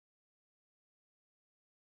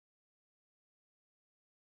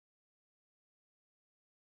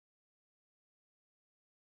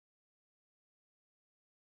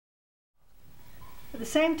the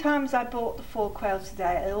same time as I bought the 4 quail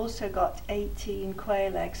today, I also got 18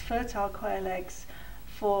 quail eggs, fertile quail eggs,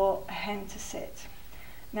 for a hen to sit.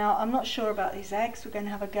 Now I'm not sure about these eggs. We're going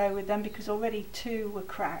to have a go with them because already 2 were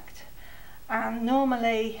cracked, and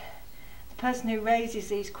normally the person who raises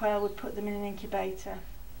these quail would put them in an incubator.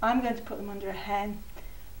 I'm going to put them under a hen.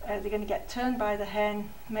 They're going to get turned by the hen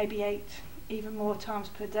maybe 8, even more times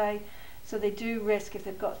per day, so they do risk, if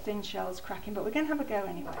they've got thin shells, cracking, but we're going to have a go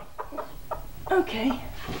anyway. Okay,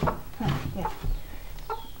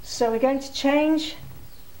 so we're going to change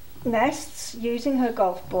nests using her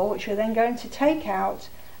golf ball, which we're then going to take out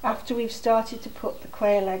after we've started to put the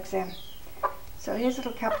quail eggs in. So here's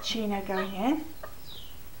little Cappuccino going in.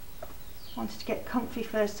 Wanted to get comfy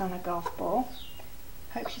first on a golf ball.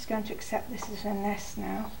 Hope she's going to accept this as her nest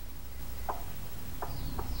now. I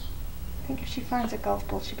think if she finds a golf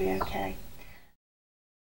ball, she'll be okay.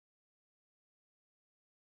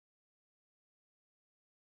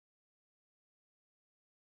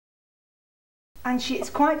 And it's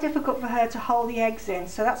quite difficult for her to hold the eggs in,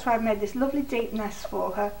 so that's why I've made this lovely deep nest for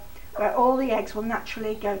her, where all the eggs will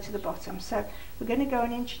naturally go to the bottom. So we're going to go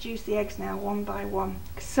and introduce the eggs now one by one.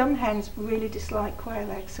 Some hens really dislike quail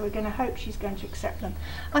eggs, so we're going to hope she's going to accept them.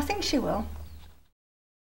 I think she will.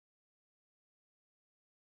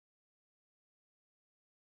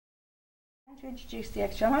 I'm going to introduce the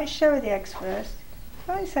eggs. So I might show her the eggs first.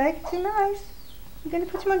 Nice egg, is he nice? I'm going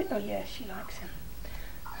to put him on. Oh yeah, she likes him.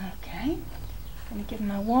 Okay. I'm going to give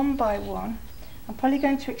them a one by one. I'm probably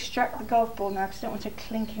going to extract the golf ball now because I don't want her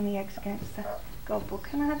clinking the eggs against the golf ball.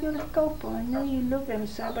 Can I have your little golf ball? I know you love him,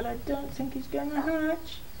 sir, but I don't think he's going to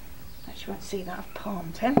hatch. Actually, won't see that. I've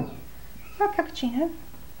palmed him. Oh, Cappuccino.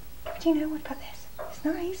 Cappuccino, what about this? It's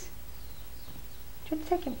nice. Do you want to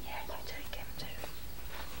take him? Yeah, you take him too.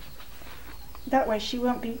 That way she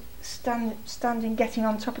won't be standing getting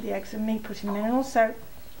on top of the eggs and me putting them in. And also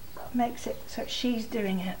makes it so she's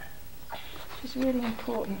doing it. It's really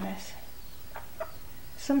important, this.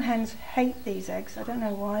 Some hens hate these eggs, I don't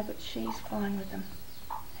know why, but she's fine with them.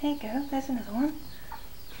 There you go, there's another one.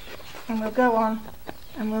 And we'll go on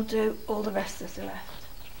and we'll do all the rest that's left.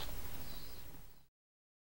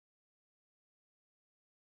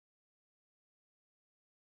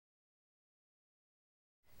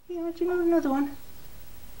 Yeah, do you want another one?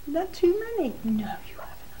 Is that too many? No, you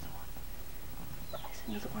have another one. There's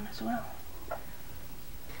another one as well.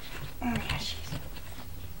 Oh yeah,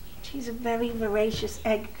 she's a very voracious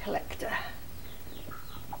egg collector.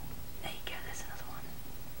 There you go, there's another one.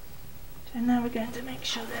 So now we're going to make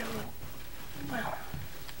sure they're all well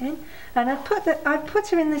in. And I've put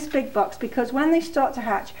her in this big box because when they start to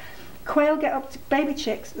hatch, quail get up to baby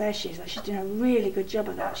chicks. There she is. She's doing a really good job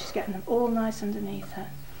of that. She's getting them all nice underneath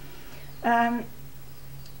her.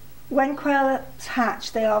 When quail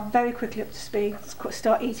hatch, they are very quickly up to speed,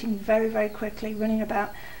 start eating very, very quickly, running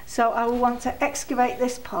about. So I will want to excavate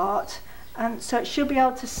this part, and so she'll be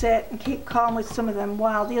able to sit and keep calm with some of them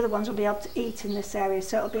while the other ones will be able to eat in this area.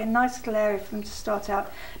 So it'll be a nice little area for them to start out,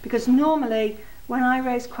 because normally when I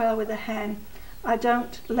raise quail with a hen, I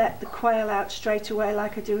don't let the quail out straight away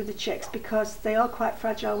like I do with the chicks, because they are quite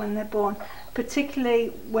fragile when they're born,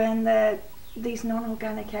 particularly when they're these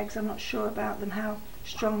non-organic eggs. I'm not sure about them, how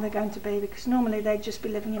strong they're going to be, because normally they'd just be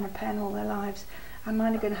living in a pen all their lives, and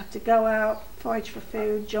mine are going to have to go out, forage for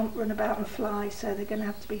food, jump, run about and fly, so they're going to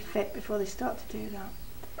have to be fit before they start to do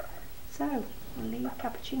that. So we'll leave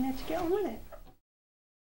Cappuccino to get on with it.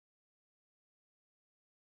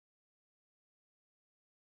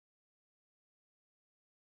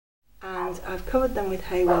 And I've covered them with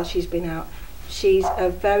hay while she's been out. She's a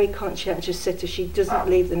very conscientious sitter. She doesn't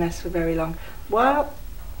leave the nest for very long. Well,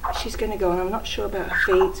 she's going to go on. I'm not sure about her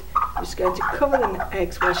feet. I'm just going to cover the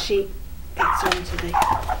eggs while she gets onto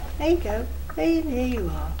the... There you go. There you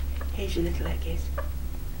are. Here's your little eggies.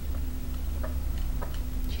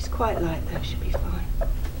 She's quite light though. She'll be fine.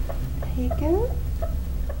 There you go.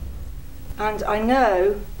 And I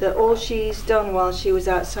know that all she's done while she was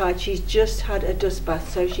outside, she's just had a dust bath,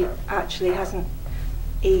 so she actually hasn't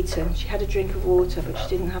eaten. She had a drink of water, but she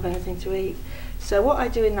didn't have anything to eat. So what I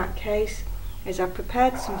do in that case is I've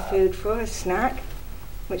prepared some food for her, snack,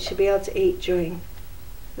 which she'll be able to eat during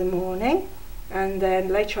the morning, and then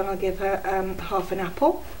later on I'll give her half an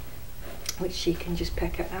apple, which she can just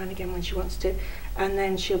peck at now and again when she wants to, and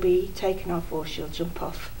then she'll be taken off, or she'll jump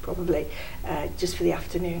off probably, just for the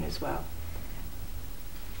afternoon as well.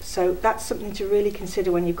 So that's something to really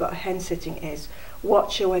consider when you've got a hen sitting, is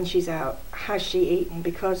watch her when she's out. Has she eaten?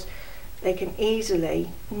 Because they can easily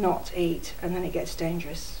not eat and then it gets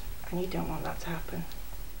dangerous, and you don't want that to happen.